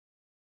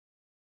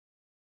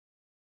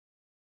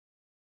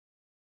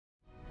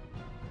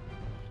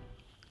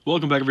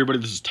Welcome back, everybody.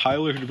 This is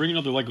Tyler here to bring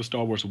another LEGO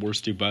Star Wars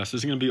Worst to Best.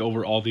 This is going to be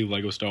over all the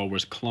LEGO Star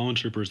Wars clone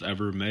troopers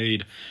ever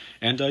made.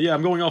 And yeah,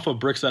 I'm going off of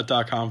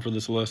brickset.com for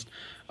this list.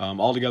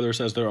 Altogether, it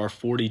says there are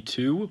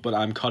 42, but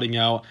I'm cutting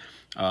out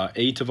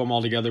 8 of them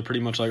altogether,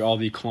 pretty much like all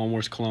the Clone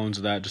Wars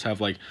clones that just have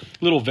like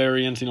little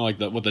variants, you know, like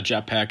with the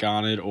jetpack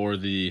on it, or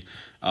the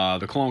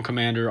clone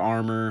commander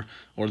armor,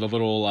 or the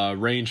little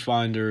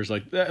rangefinders.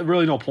 Like,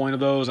 really no point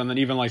of those. And then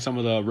even like some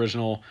of the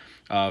original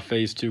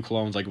Phase 2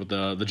 clones, like with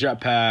the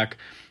jetpack,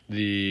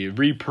 the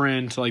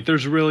reprint, like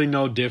there's really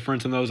no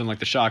difference in those, and like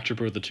the shock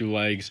trooper with the 2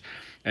 legs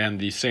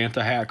and the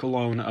Santa hat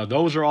clone,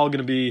 those are all going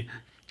to be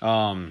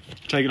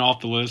taken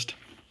off the list.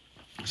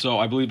 So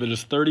I believe it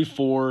is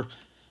 34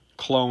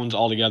 clones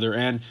altogether,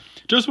 and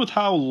just with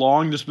how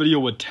long this video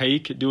would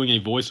take doing a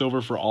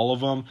voiceover for all of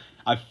them,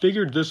 I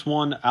figured this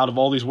one out of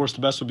all these worst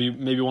to best would be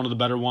maybe one of the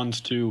better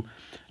ones to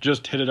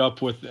just hit it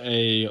up with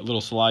a little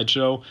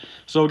slideshow.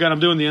 So again, I'm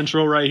doing the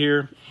intro right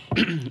here,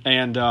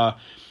 and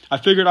I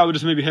figured I would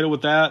just maybe hit it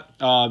with that,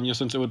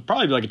 since it would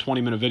probably be like a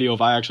 20-minute video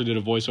if I actually did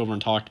a voiceover and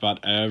talked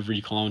about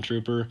every clone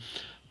trooper.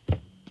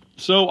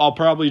 So I'll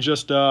probably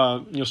just start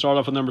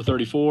off with number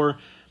 34,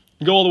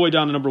 go all the way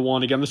down to number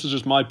 1. Again, this is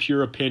just my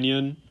pure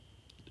opinion,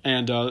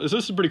 and this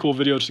is a pretty cool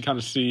video just to kind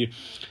of see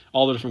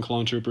all the different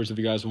clone troopers if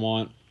you guys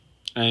want,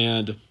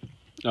 and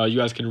you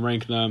guys can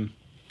rank them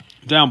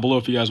down below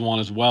if you guys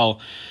want as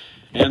well.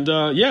 And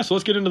yeah, so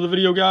let's get into the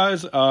video,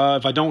 guys. If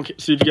I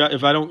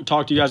don't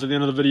talk to you guys at the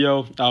end of the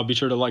video, be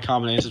sure to like,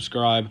 comment, and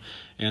subscribe,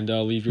 and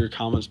leave your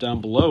comments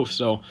down below.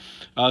 So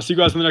see you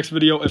guys in the next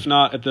video, if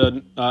not at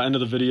the end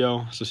of the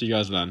video. So see you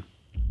guys then.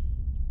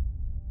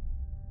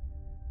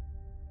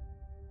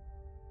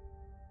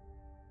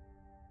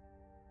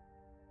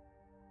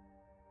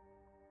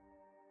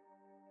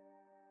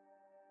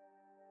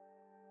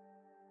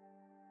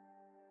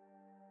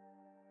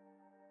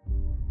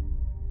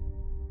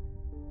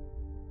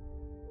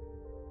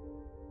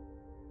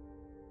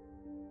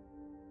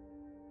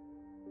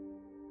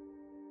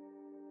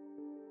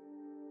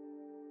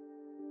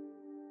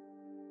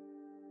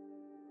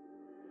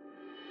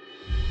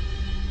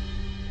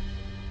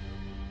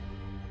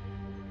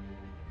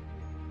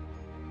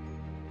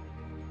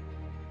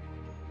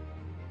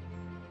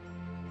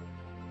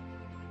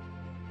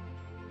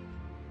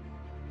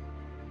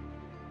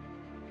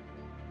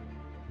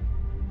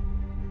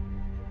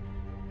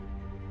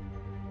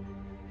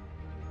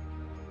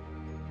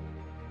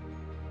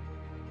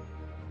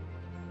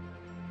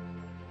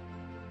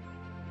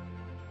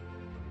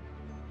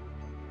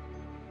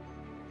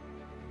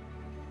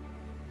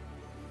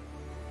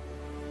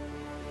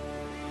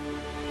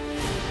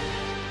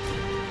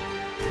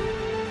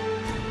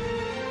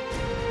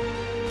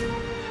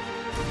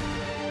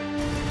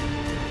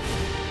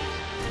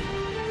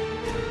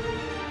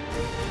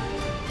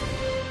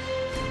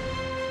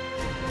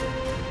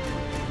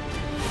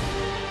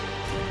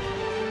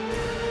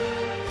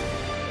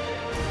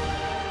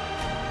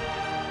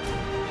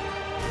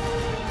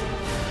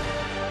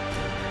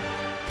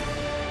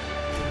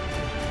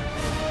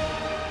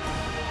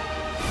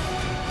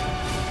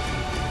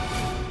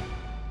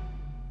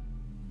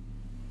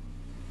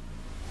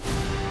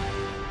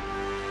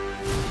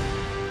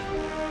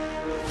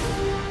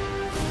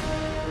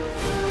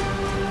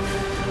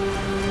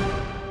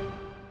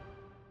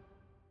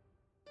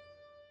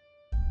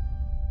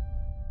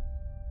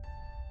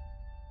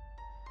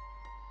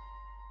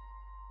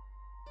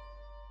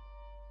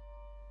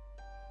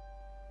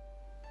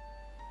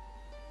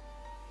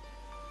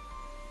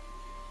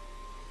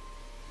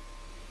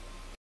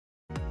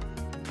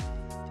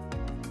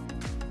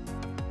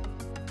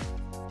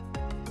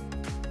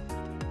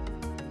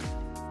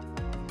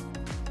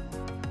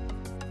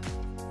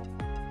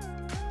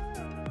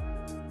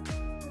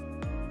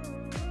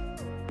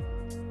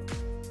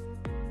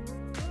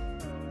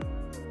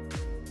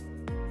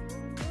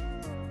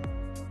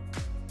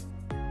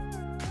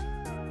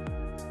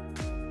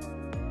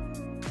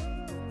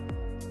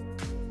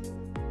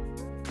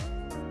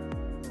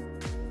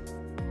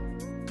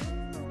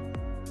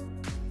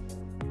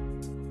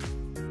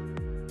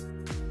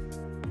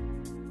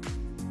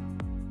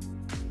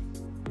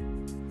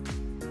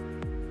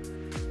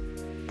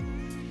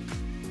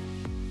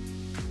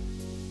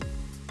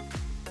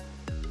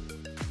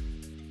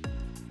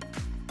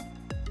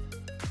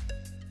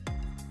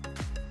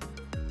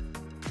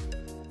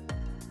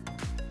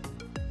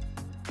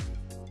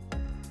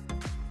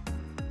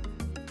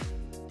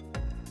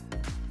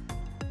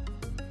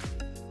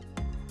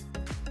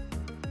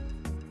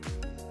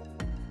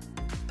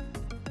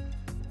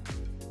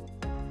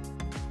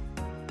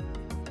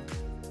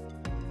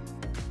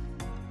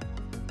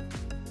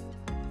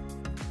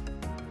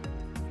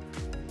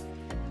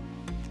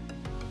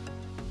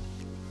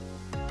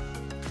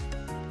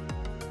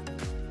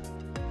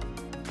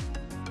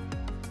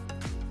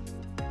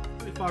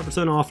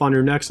 $5% off on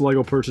your next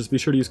LEGO purchase. Be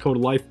sure to use code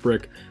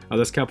LIFEBRICK.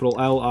 That's capital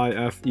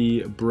LIFE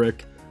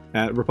BRICK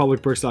at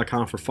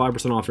republicbricks.com for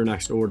 5% off your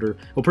next order.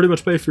 It'll pretty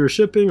much pay for your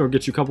shipping or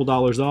get you a couple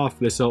dollars off.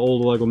 They sell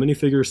old Lego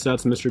minifigures,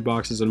 sets, mystery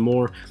boxes, and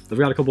more. I've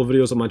got a couple of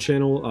videos on my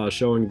channel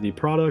showing the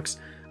products,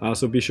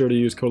 so be sure to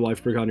use code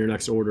LifeBrick on your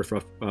next order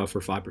for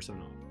 5%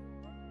 off.